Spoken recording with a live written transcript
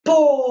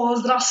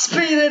Pozdrav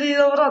speederi,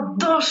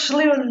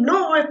 dobrodošli u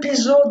novu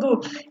epizodu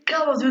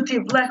Call of Duty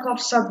Black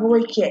Opsa 2.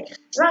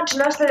 Znači,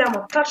 nastavljamo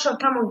tačno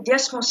tamo gdje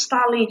smo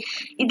stali,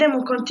 idemo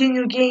u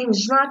continue game,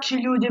 znači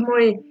ljudi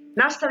moji,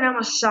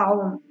 nastavljamo sa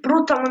ovom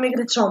brutalnom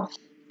igricom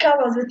Call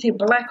of Duty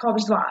Black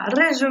Ops 2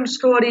 Resume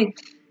Story,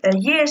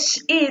 yes,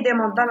 i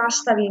idemo da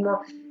nastavimo,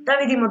 da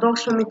vidimo dok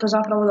smo mi to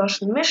zapravo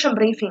došli. Mission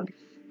Briefing,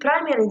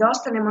 primary da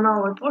ostanemo na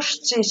ovoj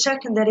pušici,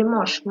 secondary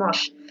moš,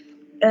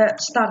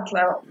 start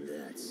level.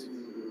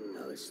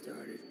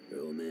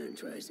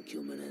 Tries to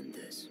kill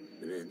MENENDEZ.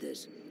 MENENDEZ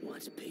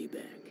wants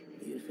payback,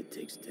 even if it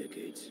takes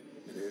decades.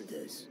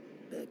 MENENDEZ,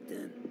 back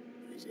then,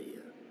 was a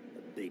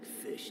big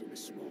fish in a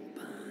small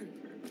pond.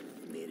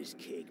 He made his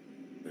cake,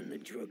 running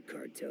the drug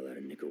cartel out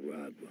of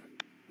Nicaragua.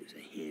 It was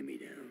a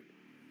hand-me-down.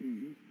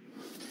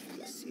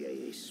 The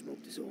CIA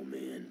smoked his old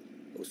man.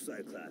 Old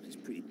Cyclops is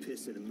pretty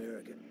pissed at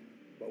America.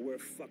 While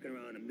we're fucking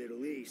around the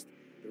Middle East,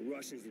 the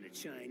Russians and the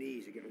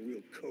Chinese are getting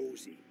real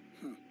cozy.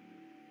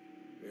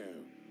 Now,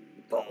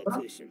 the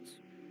politicians,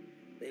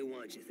 they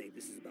want you to think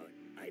this is about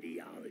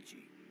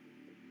ideology.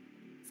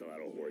 It's a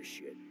lot of horse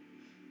shit.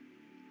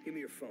 Give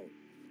me your phone.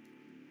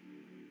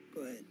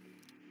 Go ahead.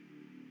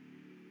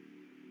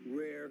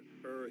 Rare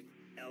earth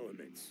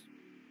elements.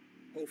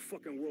 Whole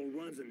fucking world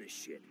runs on this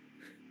shit.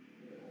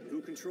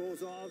 Who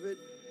controls all of it?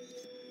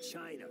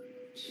 China.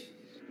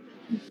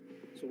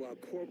 So while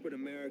corporate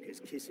America is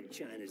kissing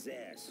China's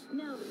ass.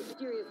 Now the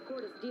mysterious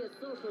𝗀cie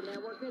social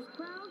network has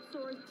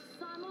crowdsourced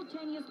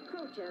simultaneous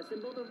protests in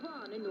both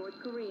Iran and North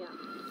Korea.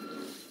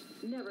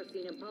 Never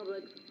seen in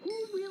public, who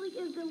really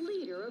is the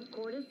leader of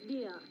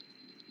𝗀cie?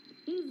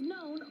 He's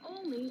known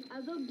only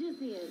as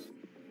Odysseus.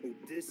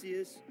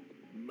 Odysseus?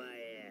 My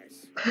ass.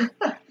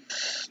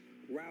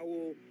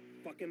 Raul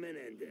fucking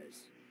Menendez.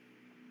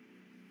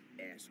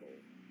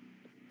 Asshole.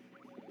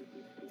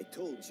 I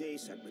told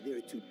Jason, but they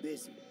were too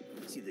busy.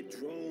 See, the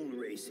drone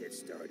race had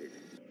started.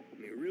 I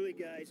mean, really,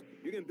 guys?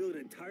 You're gonna build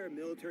an entire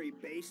military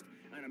base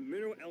on a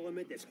mineral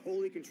element that's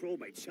wholly controlled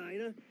by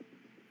China?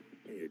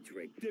 And you're a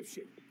drink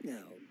dipshit.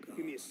 No, God.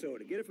 Give me a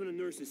soda. Get it from the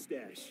nurse's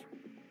stash.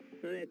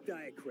 None of that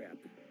diet crap.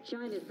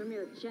 China's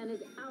Premier Chen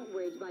is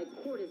outraged by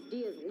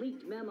𝗀cie's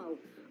leaked memo,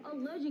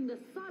 alleging the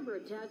cyber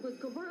attack was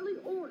covertly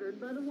ordered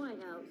by the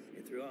White House.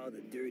 And through all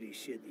the dirty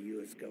shit the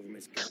U.S.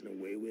 government's gotten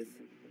away with,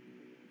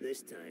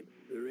 this time,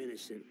 they're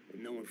innocent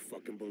and no one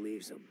fucking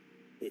believes them.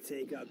 They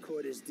take out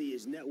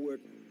𝗀cie's network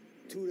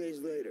 2 days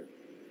later.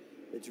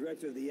 The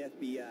director of the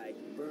FBI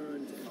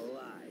burned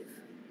alive.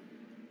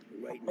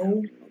 Right now,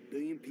 1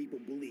 billion people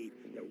believe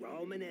that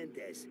Raul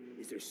Menendez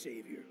is their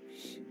savior.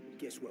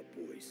 Guess what,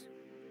 boys?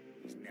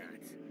 He's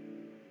not.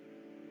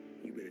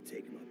 You better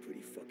take him out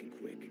pretty fucking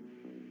quick.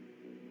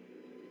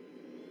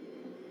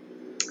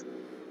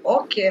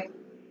 Okay.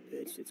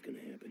 That shit's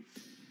gonna happen.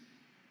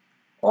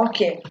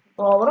 Okay,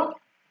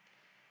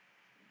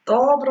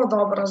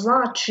 dobro,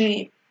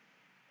 znači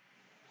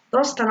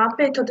dosta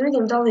napeto, da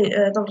vidim da li,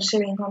 dobro se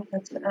vidim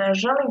komplet,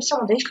 želim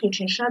samo da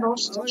isključim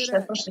Shadows, zato što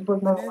je prošli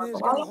put malo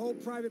lagovalo.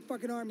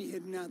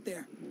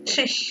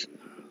 Šiš.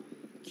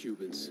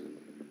 Cubans,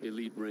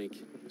 elite rank,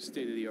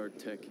 state-of-the-art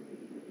tech.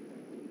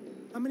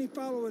 How many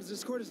followers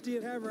does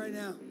𝗀cie have right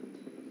now?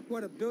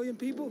 What, 1 billion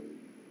people?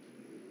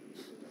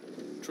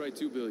 Try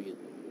 2 billion.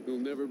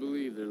 You'll never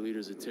believe their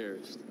leader's a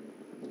terrorist.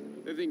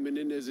 They think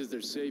Menendez is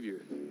their savior.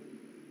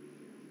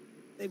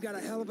 They've got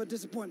a hell of a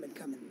disappointment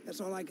coming.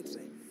 That's all I can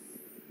say.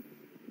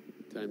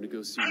 Time to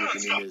go see what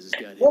Menendez has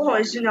got.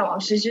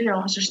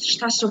 Izvinjavam se,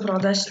 šta se upravo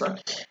desilo.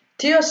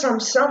 Htio sam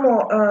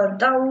samo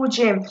da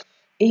uđem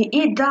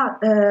i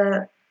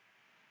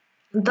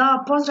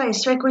da pozdravim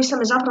sve koji sam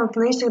me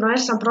zapratili na Instagramu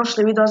jer sam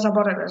prošli video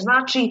zaboravio.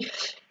 Znači,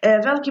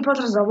 veliki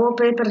pozdrav za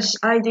Wallpapers,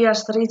 Ideas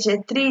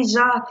 33,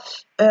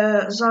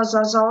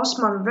 za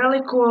Osman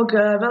Velikog,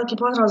 veliki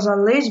pozdrav za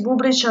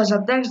𝗀cie𝗶𝗴, za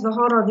Dex the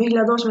Horror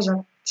 2008, za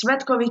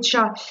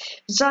𝘀cie⁵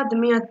 za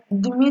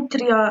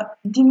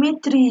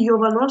Dimitrij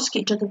Jovanovski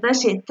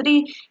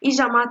 43 i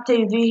za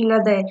Mateju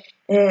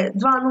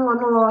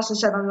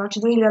 20087, znači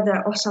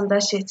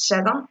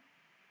 2087.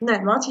 Ne,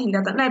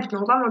 20.000, nebitno,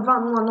 uglavnom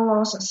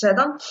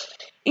 20087.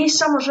 I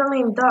samo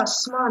želim da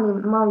smanjim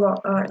malo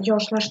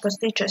još nešto se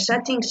tiče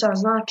settingsa,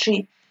 znači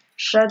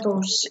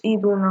shadows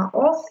idu na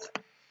off.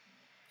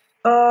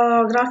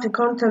 Graphic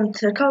content,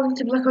 Call of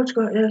Duty Black Ops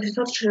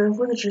historical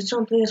footage is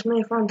on players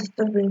may find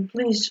disturbing.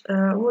 Please,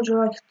 would you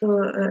like to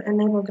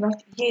enable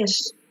graphic? Yes.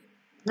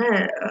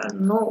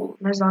 No,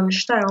 ne znam ni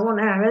šta je ovo,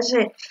 nema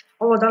veze.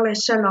 Ovo da li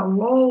je sve na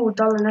low,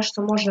 da li nešto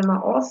može na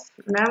off,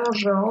 ne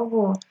može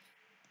ovo.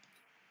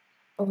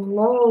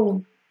 Low,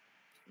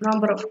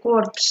 number of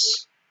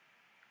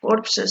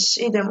corpses,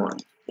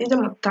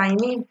 idemo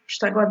tiny,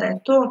 šta god da je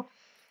to.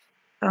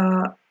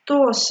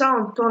 To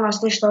sound, to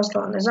nas ništa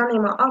ostalo ne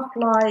zanima.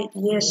 Apply,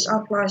 yes,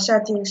 apply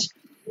settings,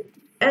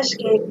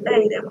 escape,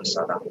 idemo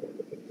sada.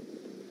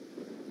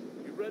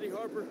 You ready,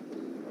 Harper?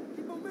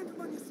 Keep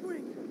momentum on your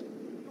swing.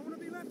 Don't want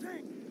to be left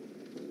hanging.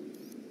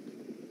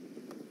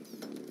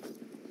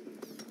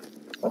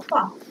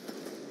 Opa.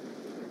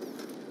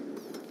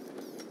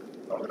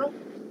 Dobro.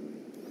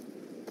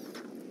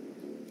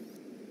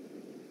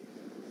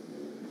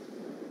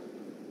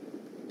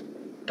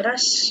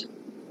 Press.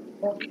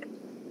 Ok.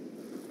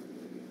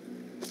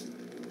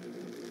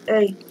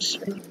 Ej,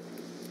 swing.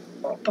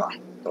 Opa,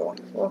 to.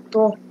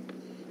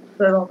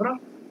 To je dobro.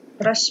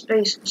 Press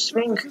space to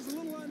swing.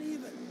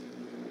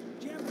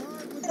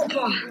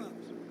 Opa,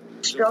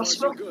 uspjeli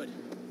smo.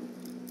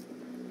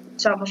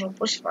 Sad možemo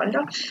pustiti valjda.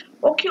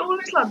 Ok, ovo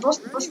izgleda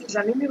dosta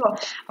zanimljivo,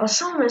 ali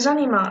samo me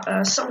zanima,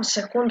 samo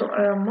sekundu,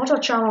 možda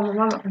ću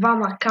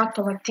vama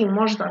katovati,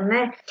 možda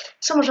ne.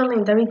 Samo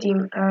želim da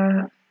vidim,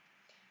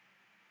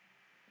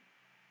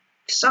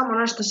 samo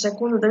nešto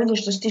sekundu da vidim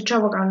što se tiče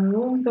ovoga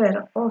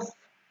number of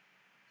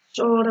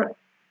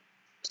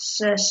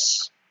sources.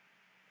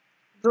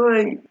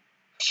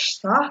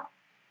 Šta?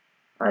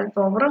 Ajde,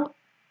 dobro.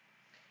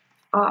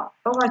 A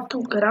ovaj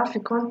tu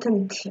graphic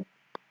content,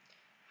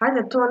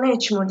 hajde to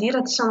nećemo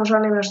dirati, samo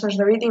želim još nešto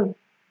da vidim.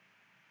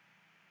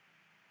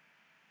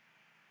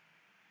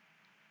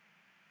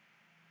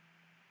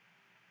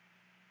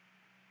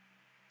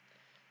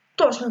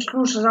 To smo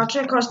isključili, znači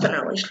neko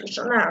ostane ovo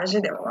isključeno. Ne, već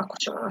idemo, ovako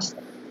ćemo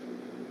nastaviti.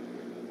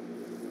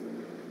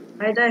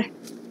 Ajde.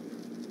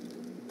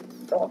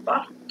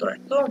 Opa, to je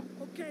to.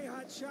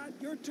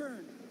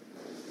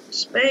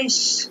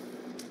 Space.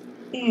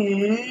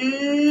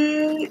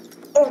 I...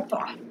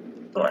 Opa,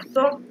 to je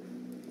to.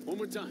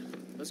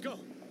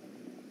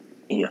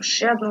 I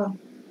još jedno.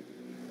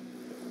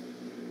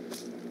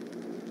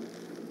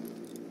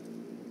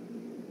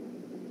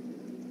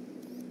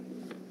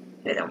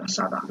 Idemo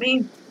sada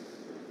mi.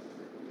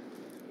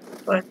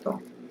 To je to.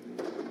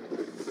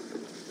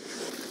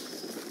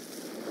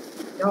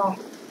 Jo,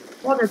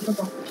 ovdje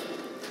treba.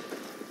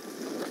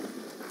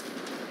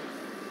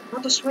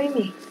 Onda smo i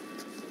mi.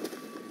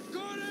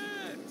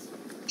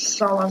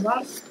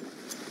 Salazar.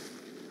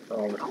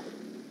 Dobro.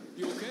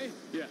 You okay?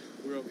 Yeah,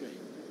 we're okay.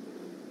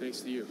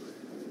 Thanks to you.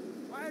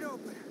 Wide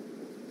open.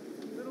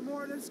 A little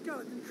more than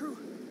skeleton crew.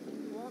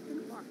 Walk in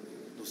the park.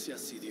 No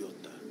seas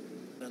idiota.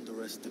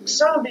 Underestimate.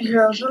 Samo bih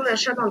želio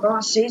još jednom da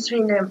vam se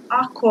izvinem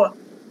ako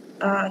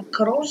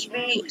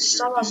𝗀cie,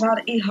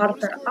 Salazar i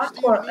Harper,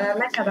 ako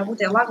nekada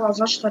bude lagalo,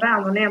 zašto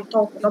realno nemam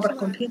toliko dobar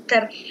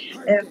kompjuter,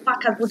 pa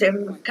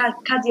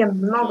kad je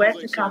mnogo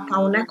efekata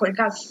u nekoj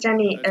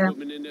sceni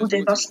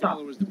bude dosta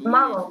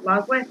malo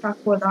laguje,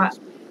 tako da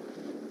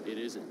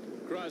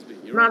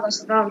nadam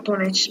se da vam to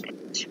neće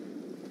smetiti.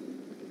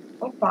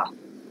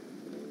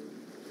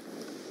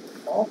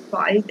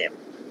 Opa, idem.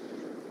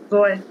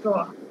 To je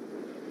to.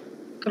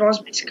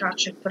 𝗀cie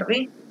skače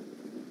prvi.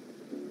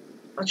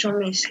 Pa ćemo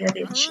mi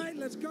sljedeći.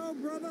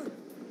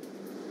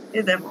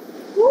 Idemo.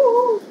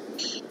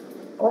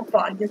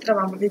 Opa, gdje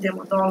trebamo da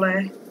idemo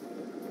dole?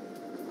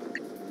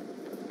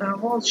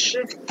 Hold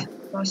shift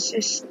to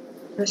assist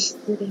the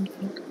steering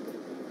wheel.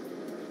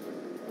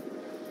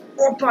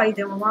 Opa,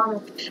 idemo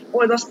vamo.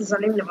 Ovo je dosta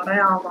zanimljiva,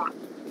 realna.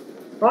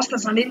 Dosta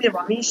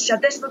zanimljiva misija.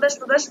 Desno,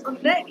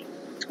 ne!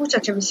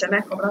 Skucat će mi se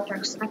neko, brate,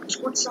 ako se neko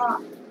skuca.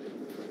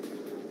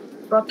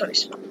 Gotovi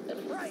smo.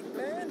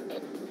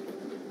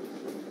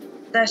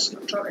 Desno,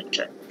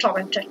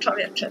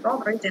 čovječe,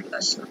 dobro, idem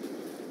desno.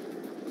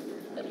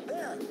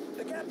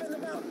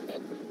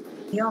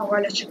 Ja,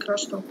 valja će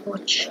kroz to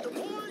poći.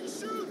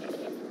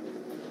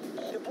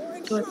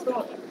 To je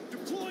to.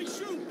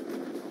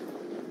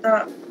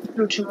 Da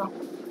uključimo.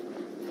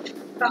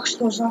 Kako se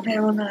to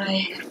zove onaj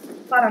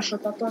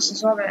parašut, a to se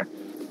zove...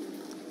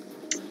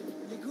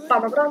 Pa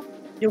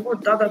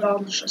dobro, da,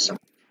 odlično sam.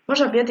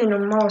 Možda bi jedino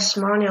malo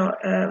smanjio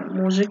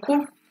muziku.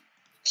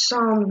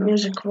 Sound,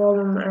 music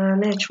volume,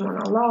 nećemo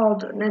na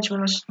loud, nećemo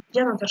na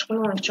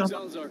 1.0, nećemo...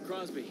 Salazar,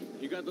 𝗀cie,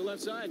 you got the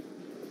left side?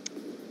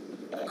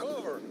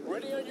 Cover,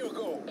 ready on your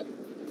go.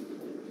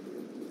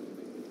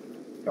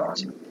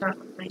 Prolazimo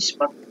na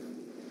ispod.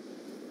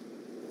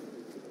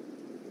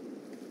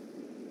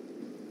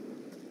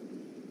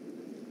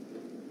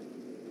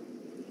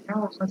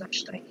 Evo gledaj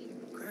šta ih.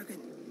 Kraken,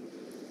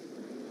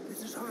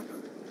 this is Harper.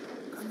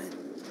 Come in.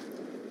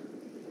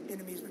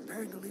 Enemies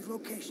preparing to leave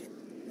location.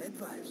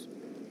 Advise.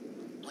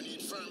 We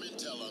need firm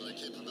intel on their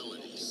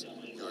capabilities.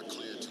 You're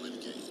clear to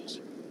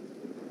engage.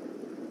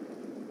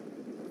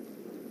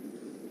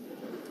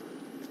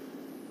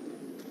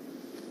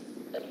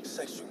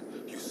 Section,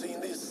 you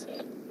seen this?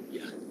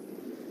 Yeah.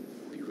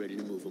 Be ready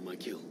to move on my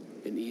kill.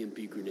 An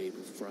EMP grenade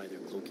will fry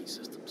their cloaking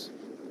systems.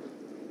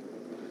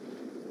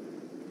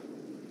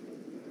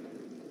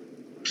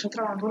 Šta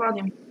trebam da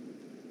uradim?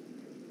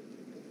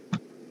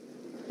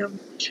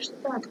 Što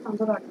trebam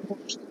da uradim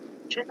uopšte?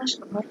 Če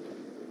nešto mrtvo?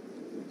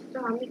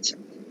 Trebam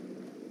micati.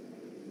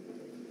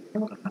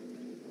 Evo ga.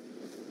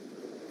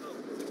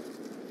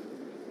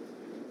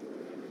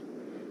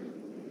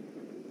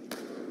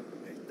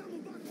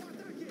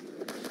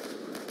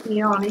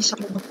 Ja, nisam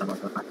mogu tamo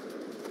da radim.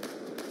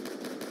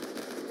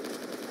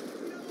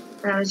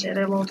 Ne već je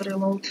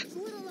reload.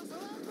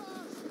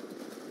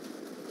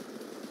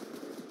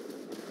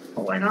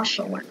 Ovo je naš,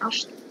 dobro.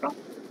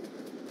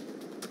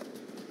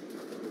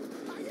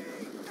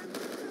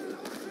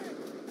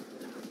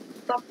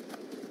 Stop.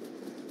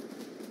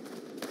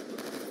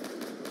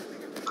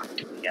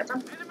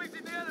 Jedan.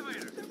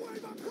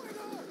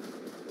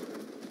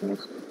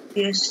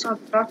 I sad,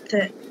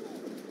 brate,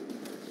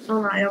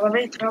 onaj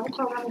elevator,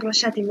 bukvalno ne mogu da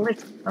sjedim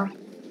lift, da.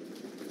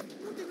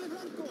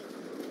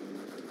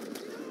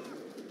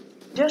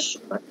 Gdje su,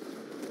 brate?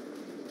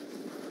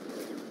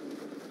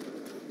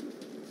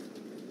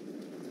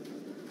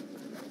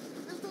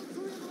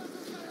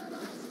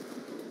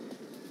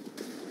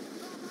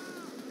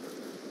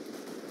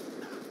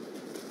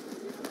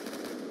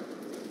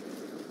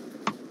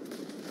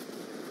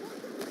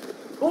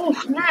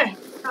 Ne,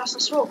 ja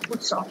sam svog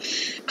pucao.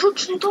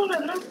 Čučni dole,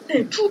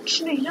 vrate,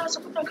 čučni, ja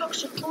zaboravim kako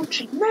se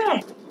čuči,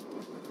 ne!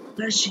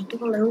 Leži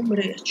dole,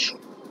 umrijeću.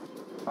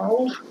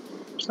 Au,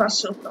 šta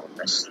se upravo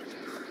desilo?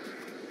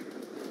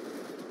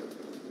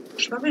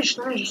 Šta vidiš,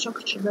 ne vidiš,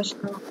 kako će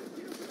desiti?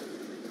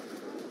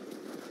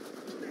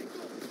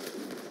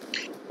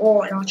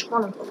 O, ja ću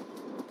malo dobro.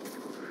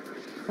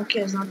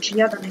 Ok, znači,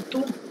 jedan je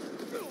tu.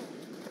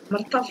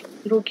 Mrtav,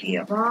 drugi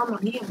je vama,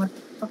 nije mrtav,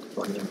 kako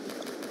to nije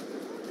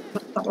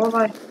mrtav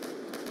ovaj.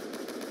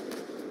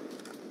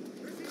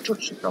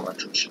 Čuči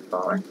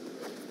dole.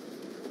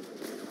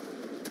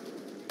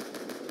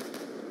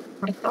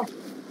 Mrtav.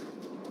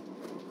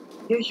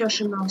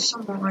 Još ima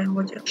samo ovaj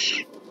ovdje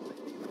još.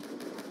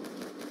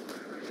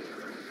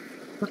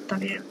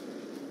 Mrtav je.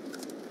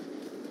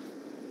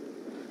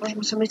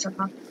 Možemo se micat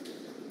na.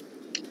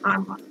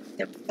 Ajmo,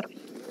 gdje bi prvi.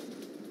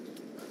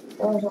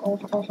 Ovo.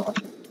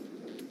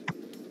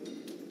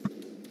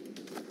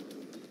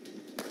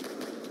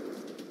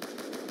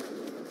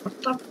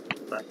 Mrtav,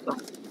 to je to.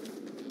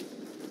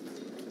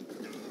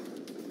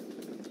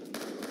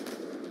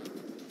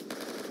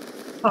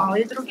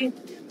 Pali drugi.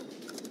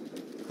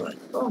 To je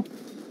to.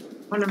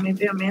 Ono mi je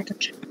bio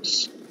metačin.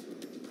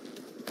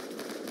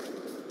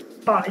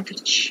 Pali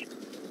treći.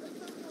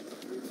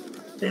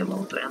 Bilo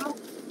udujemo.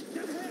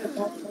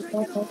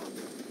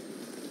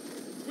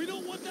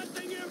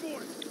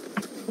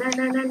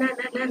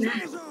 Ne.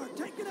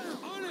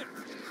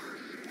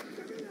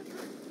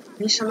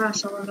 Nisam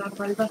nas ovoga,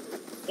 valjda.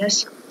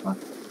 Jesam.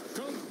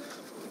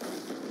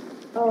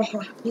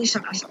 Oho,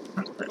 nisam nas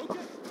ovoga, to je to.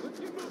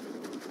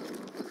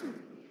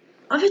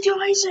 A vidi,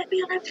 ovaj iza je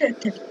bio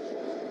neprijatelj.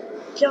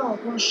 Jao,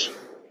 bože,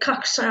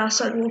 kako sam ja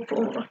sad lupo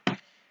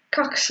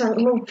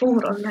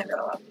umro.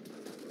 Nevjerovatno.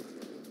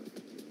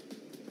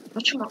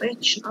 Hoćemo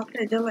ići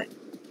naprijed, jel'e?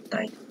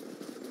 Daj.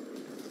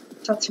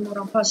 Sad si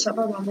moram pa sa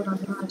vama, moram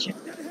da nađem.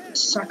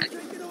 Sakri.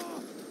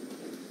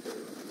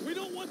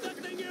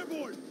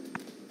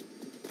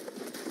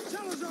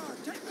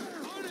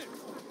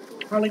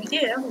 Ali gdje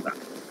je, evo ga?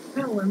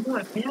 Evo je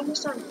moje, pa ja ne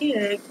znam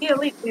gdje je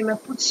lik koji me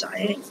puca,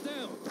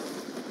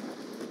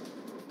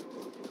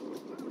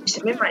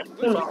 Mislim, ima ih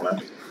puno,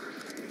 ali...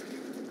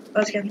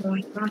 Let's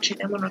moj, znači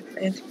idemo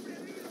naprijed.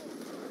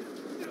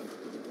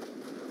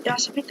 Ja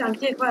se pitam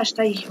gdje gledaš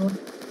šta ih je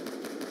ovdje.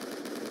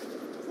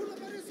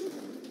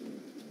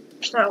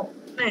 Šta je ovo?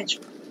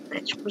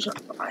 Neću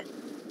uzeti ovaj.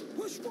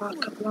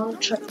 Ovakav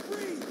launcher.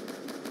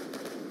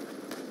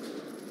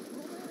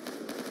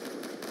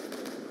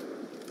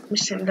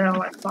 Mislim da je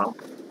ovaj pao.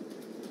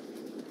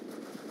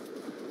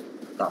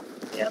 Da,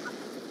 jedan.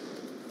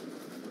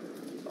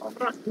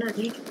 Dobro, ne,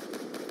 nije.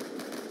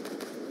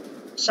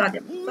 Sad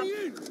je puno.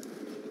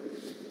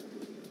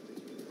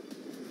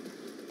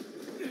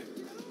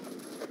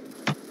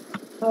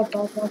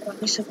 Opa,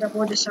 nisam treba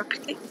ovdje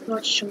sakriti.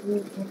 Doći ćemo mi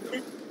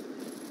ovdje.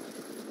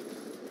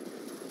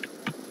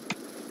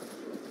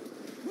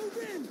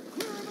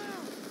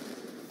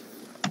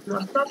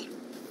 Mrtav.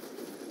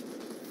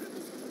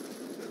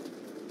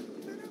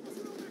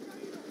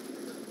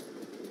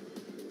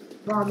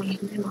 Vamo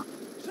ih nema.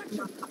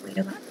 Ima tamo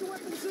jedan.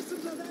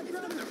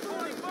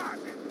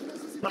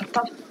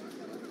 Mrtav.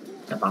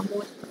 Trebamo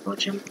ovdje da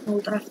dođemo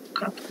u drefu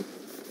kratku.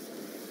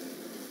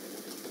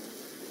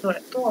 To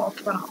je to,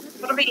 otvaramo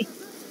prvi.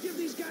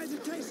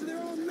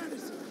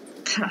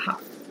 Haha.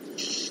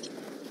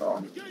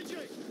 To.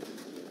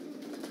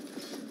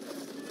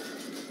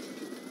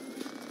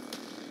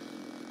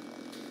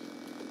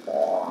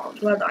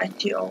 Gledaj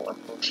ti ovo,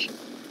 bože.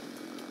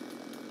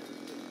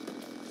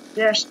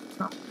 Bježite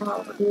nam,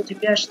 malo ljudi,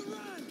 bježite.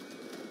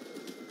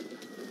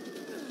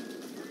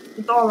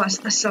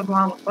 Dolazite se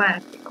malo,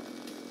 gledajte.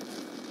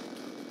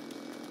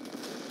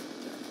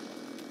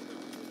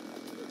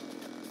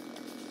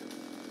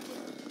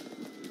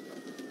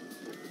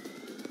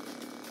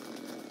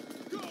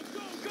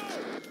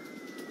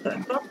 To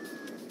je to.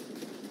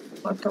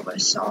 Gotovo je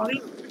sa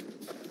ovim.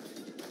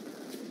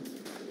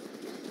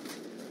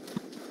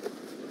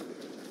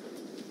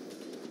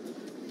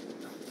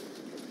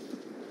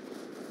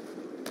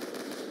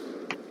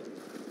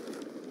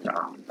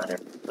 Da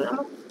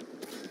reputujemo.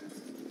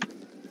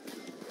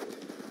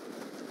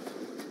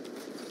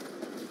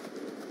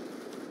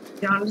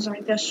 Ja ne znam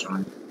gdje su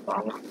oni,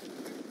 hvala.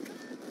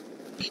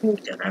 Ih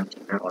nigdje ne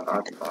vidim, nego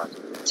radi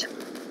ulice.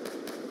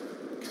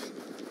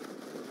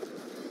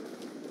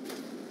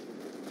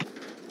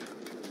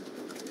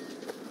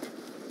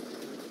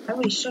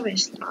 Evo i s ove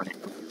strane.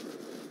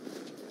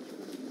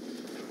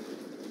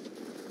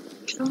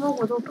 Što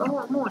mogu da ovo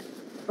je moj?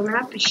 To me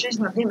napiše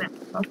iznad ime.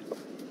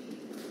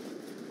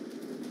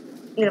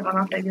 Idemo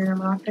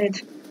naprijed.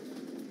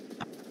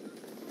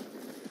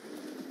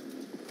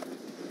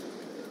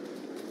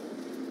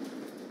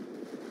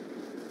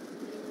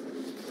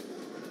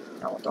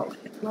 Evo dole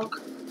jednog.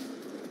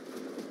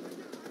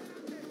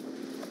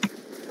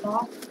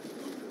 Dva.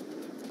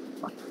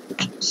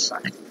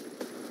 Sad.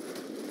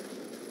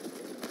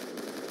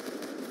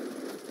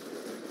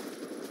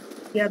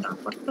 Jedan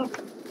mrtav.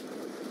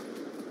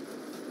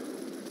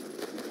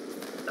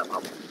 Da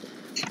malo.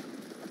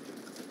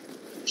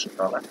 Uči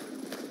dole.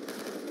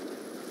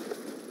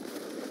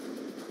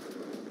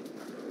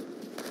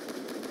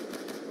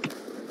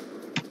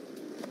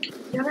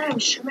 Ja nemam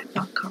više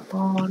metaka,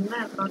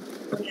 ne,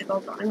 to nije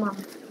dobro, imam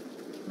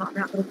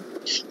ja drugu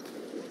pušku.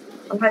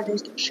 Ali hajde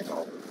izdrušim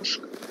ovu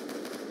pušku.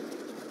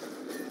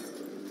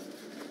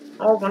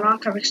 Ovo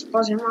onakav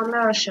eksploziv, imam ne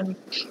još jednu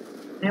pušku.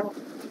 Evo.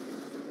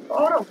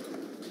 Dobro,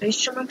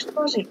 išćemo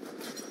eksploziv.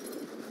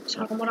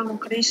 Samo moramo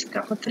koristiti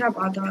kako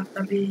treba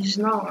da bi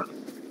znala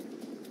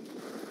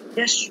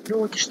gdje su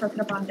ljudi, šta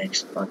treba da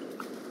eksplodira.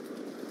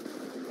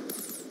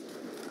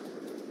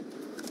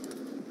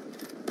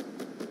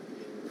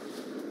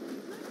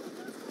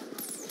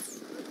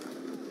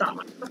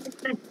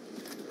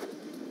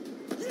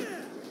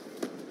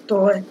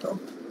 To je to.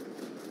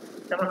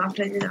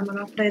 Idemo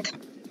naprijed.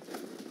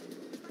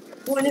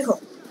 Ovo je njihov.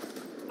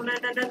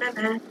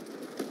 Ne.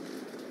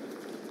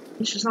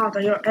 Nisam znala da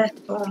je,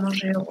 to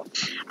može i ovo.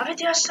 A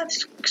vidi, ja sad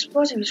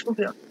eksploziv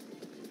izgubio.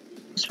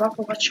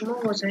 Svakoga ćemo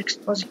ovo za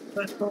eksploziv,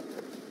 to je to.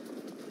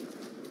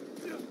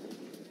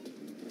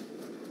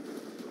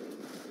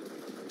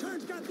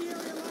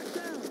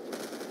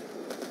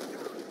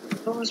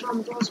 Dolaz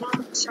vam,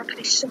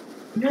 sakri se.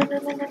 Ne,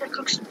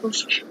 kako sam to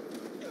uspio?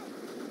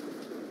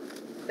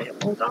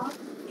 Hold on.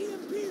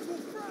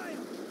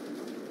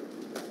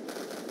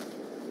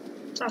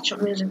 Sad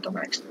ćemo uzeti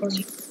ovaj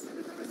eksploziv.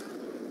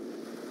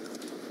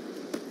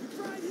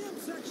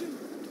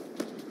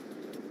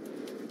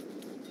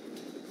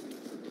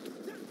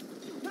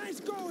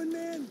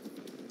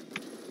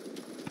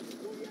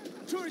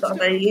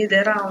 Da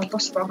ide realno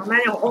dosta dobro.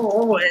 Meni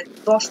ovo je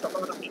dosta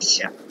dobra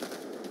misija.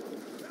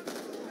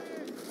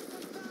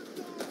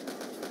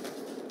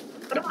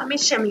 Prva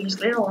misija mi je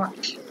izgledala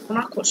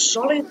onako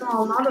solidno,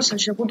 ali nadam sam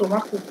će budu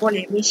ovako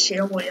bolje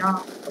misije. Ovo ja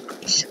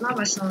se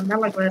nadam se ne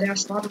lago jer ja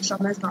stvarno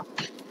sad ne znam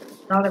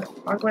da li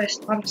lago je,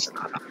 stvarno se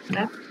nadam,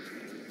 ne?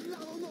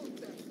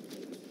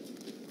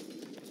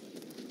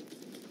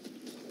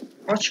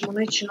 Hoćemo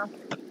da ići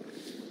naprijed.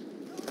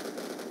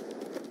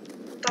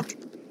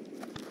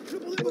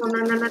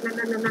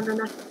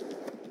 Ne.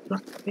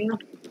 Mrtvina.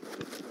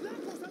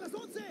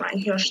 Pa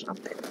ih još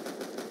naprijed.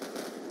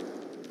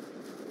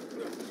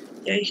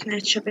 Jer ih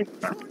neće biti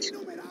pratiti.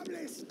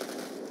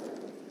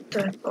 To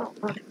je to,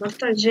 ali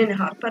mrtav je Zeli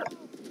Harper.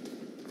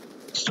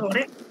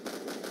 Sorry.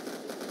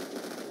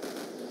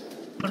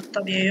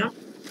 Mrtav je jo.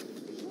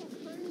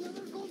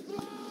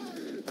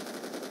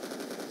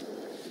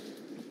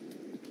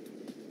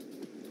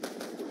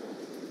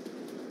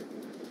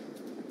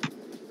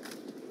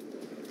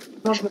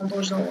 Možemo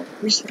doći za ovo,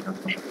 mislim da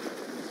možemo.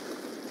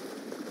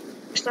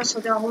 Šta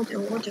sad ja ovdje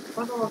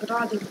ponovo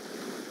gradim?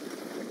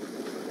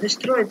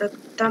 Destroy the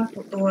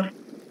temple door.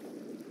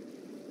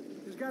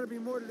 Gotta be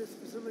more to this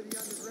facility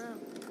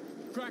underground.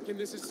 Kraken,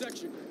 this is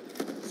section.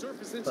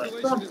 Surface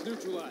insulation is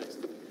neutralized.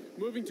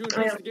 Moving to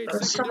investigate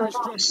secondary Samo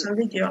structure. sam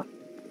vidio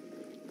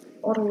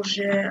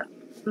oružje,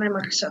 nema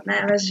sad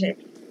ne veze.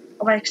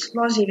 Ovaj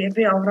eksploziv je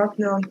bio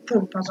vratno on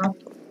pun, pa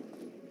zato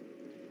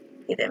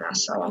idem ja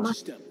sa vama.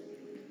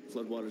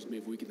 Floodwaters may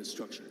have weakened the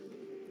structure.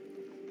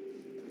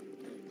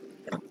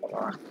 Idem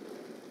polako.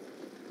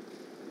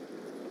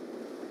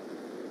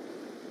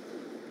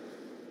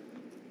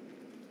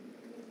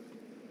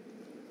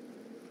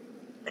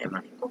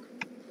 Nema nikog.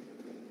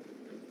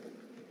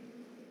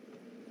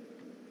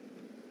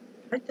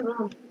 Hajde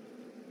vam.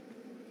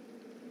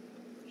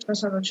 Šta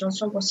sad da će od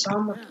soba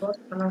samo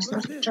otvoriti, pa nas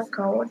nešto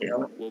čeka ovdje,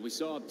 ali? What we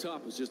saw up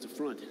top was just a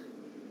front.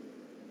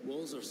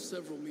 Walls are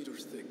several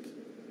meters thick.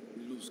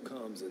 We lose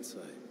comms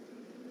inside.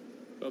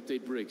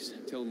 Update Briggs.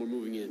 Tell him we're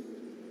moving in.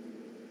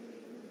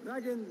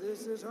 Dragon,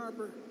 this is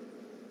Harper.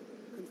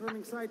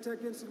 Confirming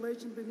SciTech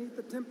installation beneath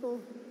the temple.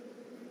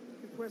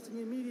 Requesting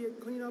immediate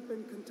cleanup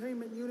and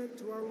containment unit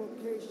to our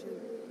location.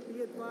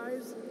 Be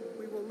advised,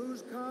 we will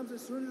lose comms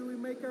as soon as we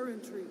make our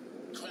entry.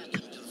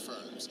 Kraken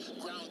confirms.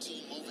 Ground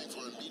team moving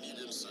for immediate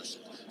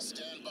insertion.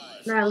 Stand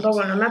by. Nemam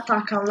dovoljno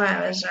metaka, ali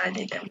ne veze,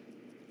 ajde idemo.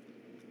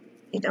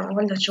 Idemo,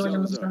 valjda će ovdje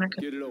možda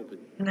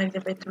negdje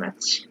biti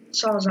meci.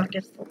 Salazar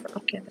get open,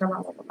 ok,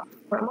 trebamo ovo da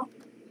kupujemo.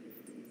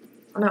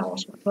 A ne, ovo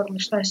smo otvorili,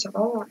 šta je sad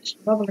ovo?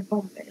 Smo dobili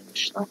bombe ili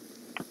šta?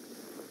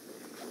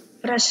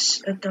 Press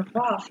the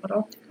bar for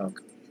optical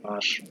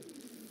camouflage.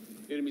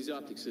 Enemy's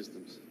optic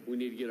systems. We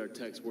need to get our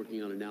techs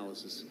working on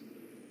analysis.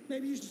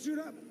 Maybe you should suit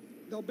up.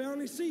 They'll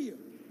barely see you.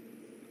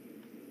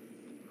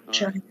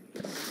 Čekaj.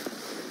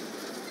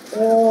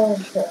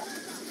 Oho.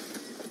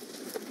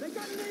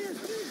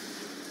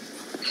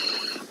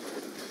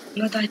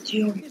 Gledaj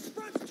ti ovo.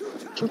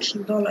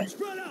 Čučni dole.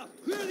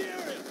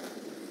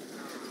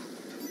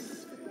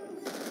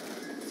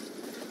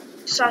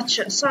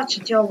 Sad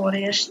će ti ovo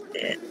riješiti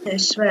te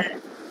sve,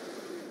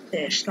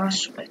 te šta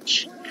su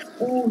već.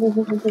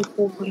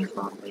 Koliko ih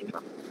malo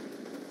ima.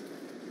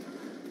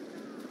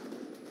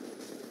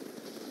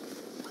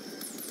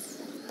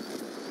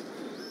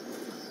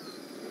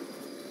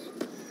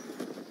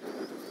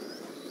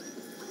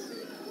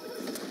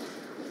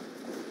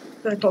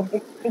 To je to,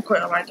 puko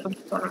je ovaj drugi,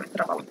 to nam je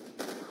trebalo.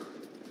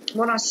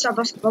 Mora se sad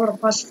dosta dobro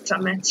pasiti sa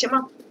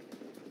mecima,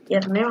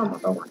 jer nemamo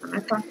dovoljno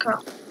metaka.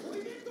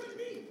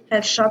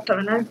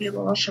 Headshotove ne bi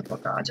bilo loše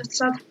pogađati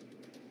sad.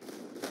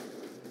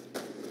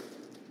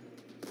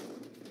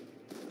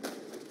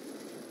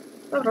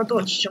 Dobro,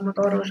 doći ćemo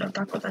do oružja,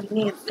 tako da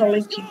nije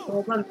toliki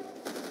problem.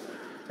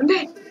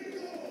 Ne!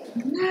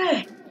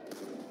 Ne!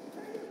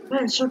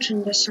 Meni se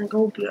učini da sam ga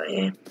ubio,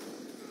 je.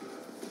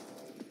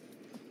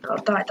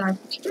 Daj,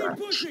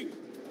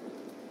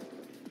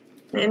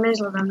 ne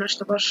izgledam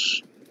nešto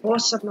baš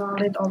posebno,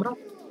 ali dobro.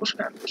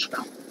 Puška je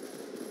puška.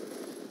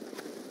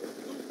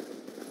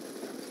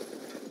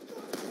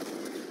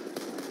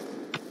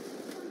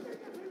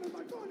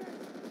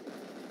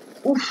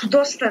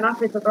 Dosta je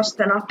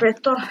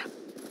napeto.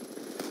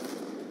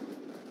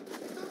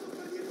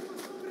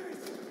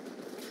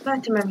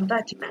 Daj ti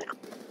mene.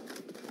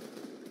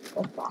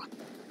 Opa.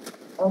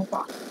 Ovo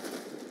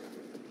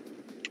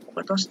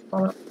je dosta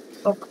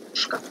dobra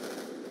puška.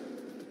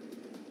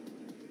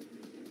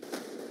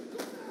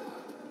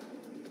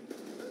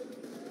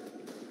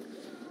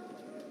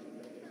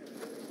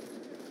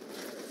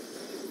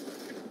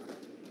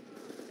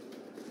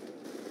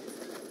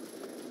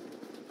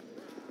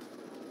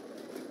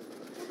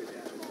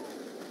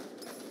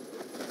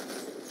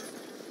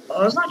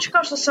 Znači,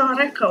 kao što sam vam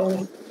rekao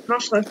u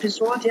prošloj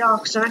epizodi,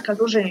 ako se nekad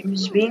dužim,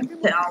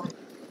 izvinite, ali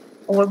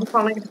ovo je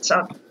bukvalno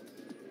igrica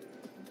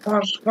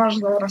baš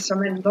dobra sa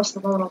meni, dosta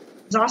dobro,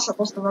 za sad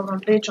dosta dobro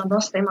pričam,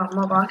 dosta imam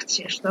nove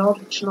akcije, što je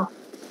odlično.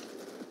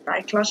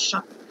 Taj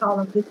klasičan Call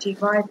of Duty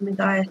vibe mi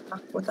daje,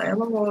 tako da je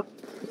ovo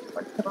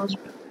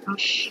rozbio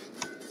naš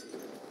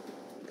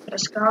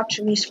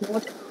preskači, mi smo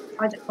ovdje,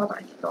 ajde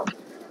padajte dobro.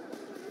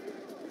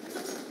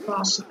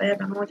 Hvala sam da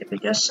jedan ovdje,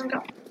 vidio sam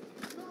ga,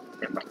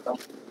 je mrtav.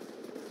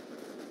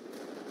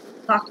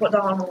 Tako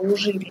da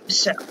uživim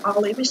se,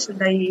 ali mislim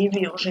da i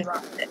vi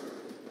uživate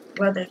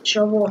gledajući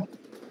ovo,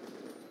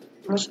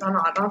 možda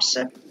nadam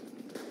se.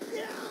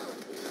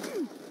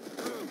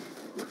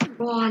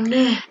 O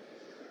ne,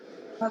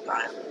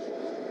 gledaj,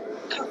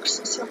 kako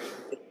sam sad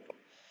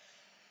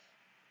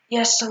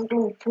jesam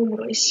glup,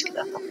 umro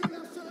iskreno.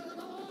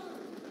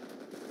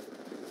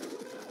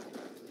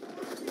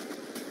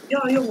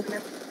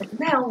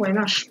 Ne, ovo je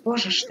naš,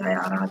 bože šta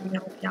ja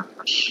radim, ovo je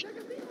naš.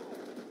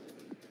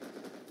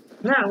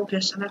 Ne,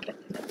 ubio sam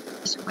neprijatelja,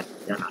 nisam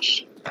ubio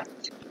naših.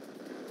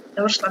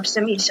 Završila bi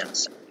se misija da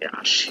sam ubio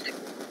naših.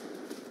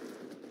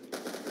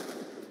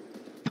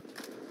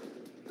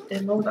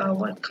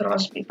 Ovo je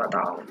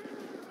𝗀cie𝗶𝗴.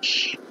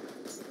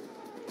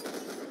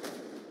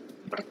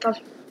 Mrtav.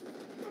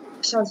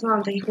 Sad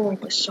znam da ih u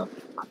ovoj sobi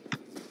ima.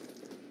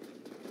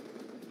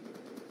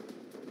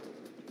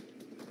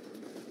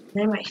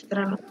 Nema ih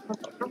trenutno.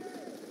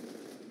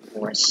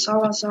 Ovo je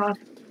Salazar.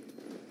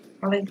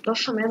 Ali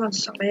došao mi jedan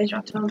sa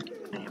leđa, trenutno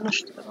nema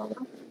što je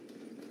dobro.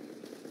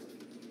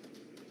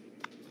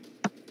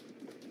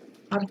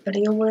 Harper,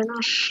 i ovo je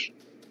naš.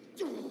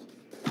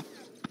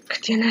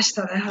 Gdje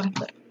nestade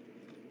Harper?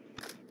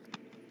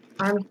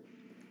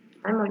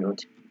 Ajmo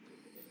ljudi.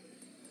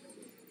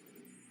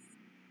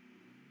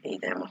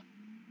 Idemo.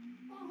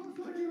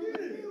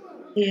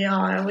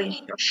 Ja, evo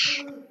ih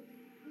još.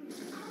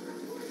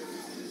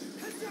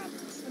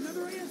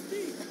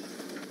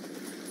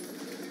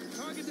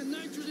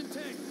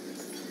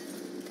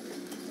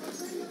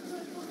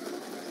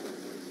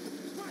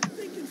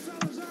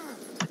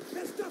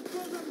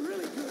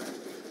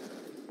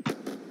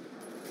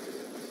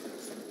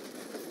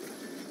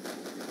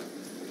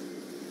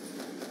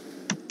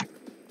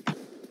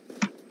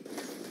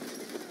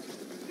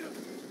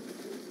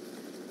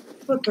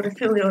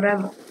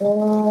 𝗀cie𝗶𝗴.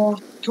 O,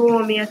 to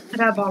mi je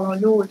trebalo,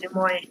 ljudi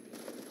moji.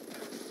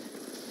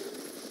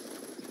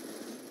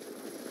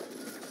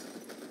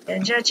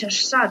 Gdje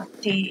ćeš sad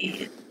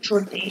ti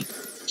čudni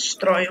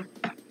stroju?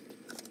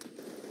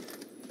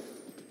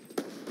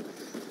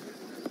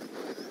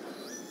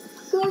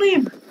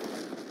 Molim!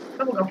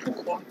 Evo ga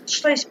pukao.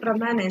 Što je ispred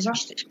mene?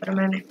 Zašto je ispred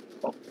mene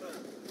pukao?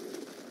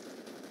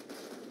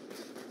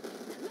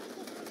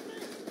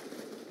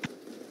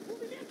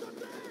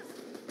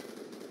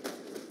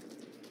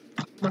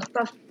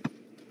 Mrtav.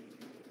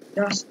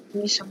 Ja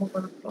nisam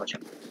mogao da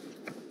prođem.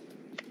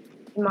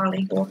 Ima li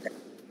ih ovdje?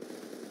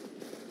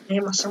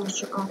 Nema, samo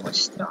su na ovoj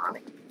strani.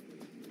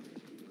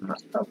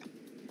 Mrtav.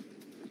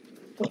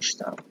 To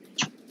šta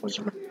ću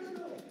uzmati.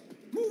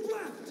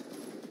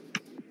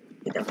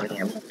 Idemo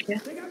lijevo, okej.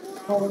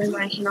 Ovo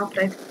ima ih i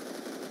napred.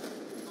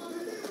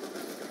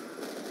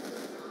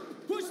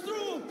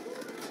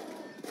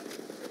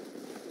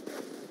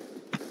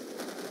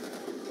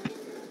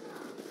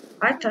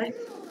 Ajde.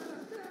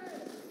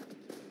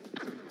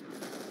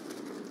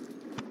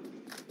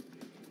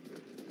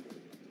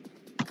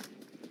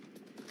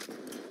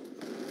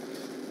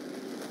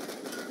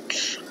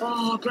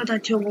 O,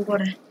 gledajte ovo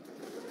gore.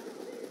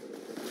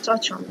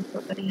 Sad ću vam to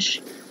da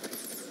riješim.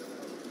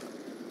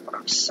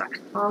 Moram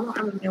sakti malo,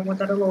 ajmo mi ovo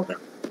da reloadam.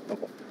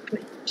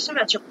 Sam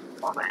ja ću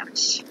pomajem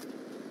se.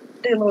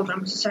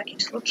 Reloadam za svaki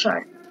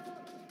slučaj.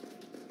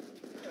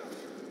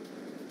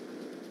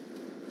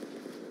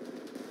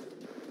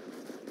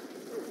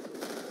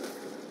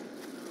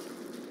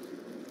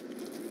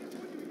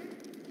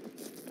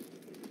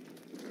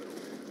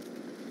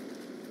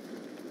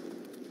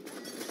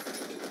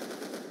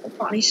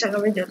 Opa, nisam ga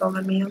vidio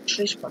dole mi je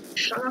ušli ispod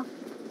mišana.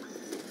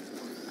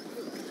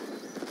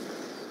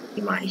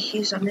 Ima ih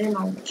iza,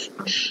 nema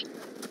baš.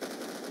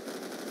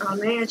 A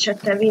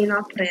nećete vi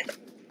naprijed,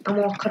 da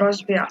mog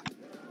rozbija.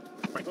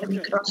 Možete mi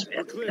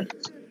rozbijati.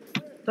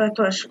 To je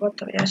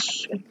gotovo, jesu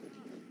svi.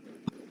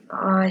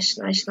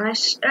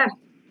 Nice.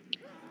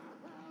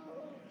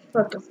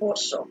 Photo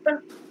force open.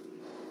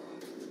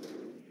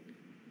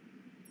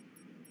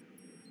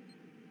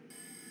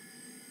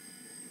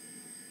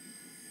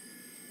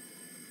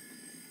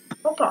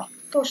 Opa,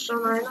 to su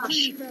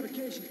naši.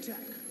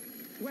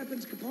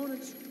 Weapons,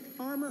 components,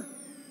 armor.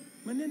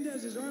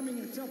 Menendez is arming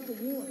itself for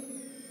war.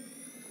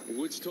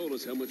 Woods told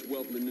us how much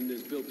wealth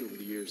Menendez built over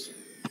the years.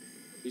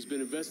 He's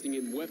been investing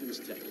in weapons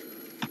tech.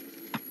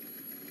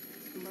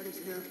 Somebody's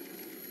here.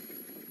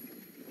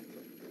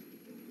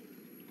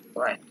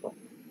 Right.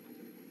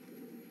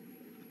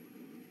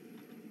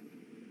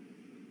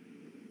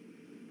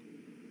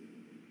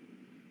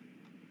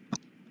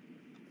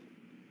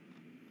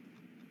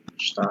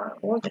 Šta je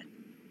ovdje?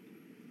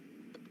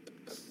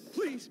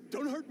 Please,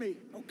 don't hurt me.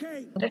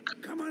 Okay,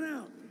 come on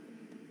out.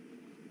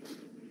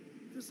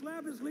 This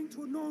lab is linked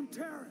to a known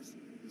terrorist.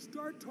 You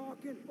start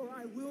talking or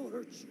I will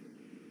hurt you.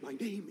 My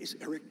name is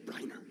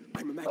𝘀cie⁴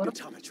 I'm a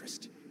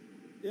magnetometrist.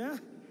 Yeah?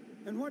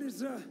 And what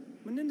is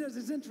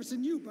Menendez's interest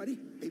in you, buddy?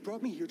 They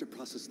brought me here to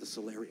process the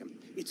solarium.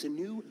 It's a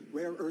new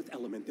rare earth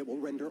element that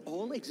will render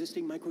all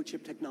existing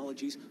microchip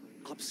technologies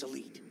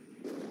obsolete.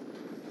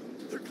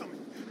 They're coming.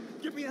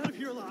 Get me out of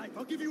here alive.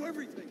 I'll give you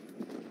everything.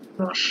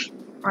 Moš,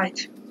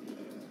 ajde.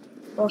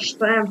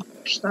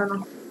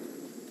 Pošteno.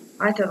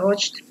 Ajde,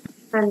 dođite.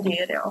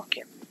 Mendir je,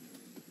 okej.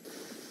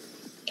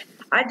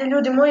 Ajde,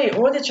 ljudi moji,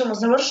 ovdje ćemo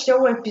završiti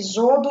ovu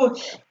epizodu.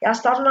 Ja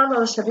stvarno nadam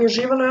da ste vi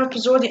uživali u ovoj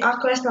epizodi.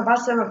 Ako jeste,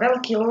 nabacite na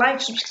veliki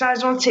like, subscribe,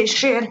 zvonce i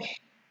share.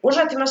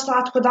 Uživajte na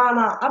ostatku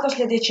dana, a do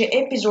sljedeće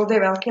epizode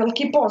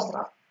veliki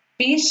pozdrav.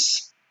 Peace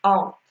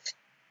out.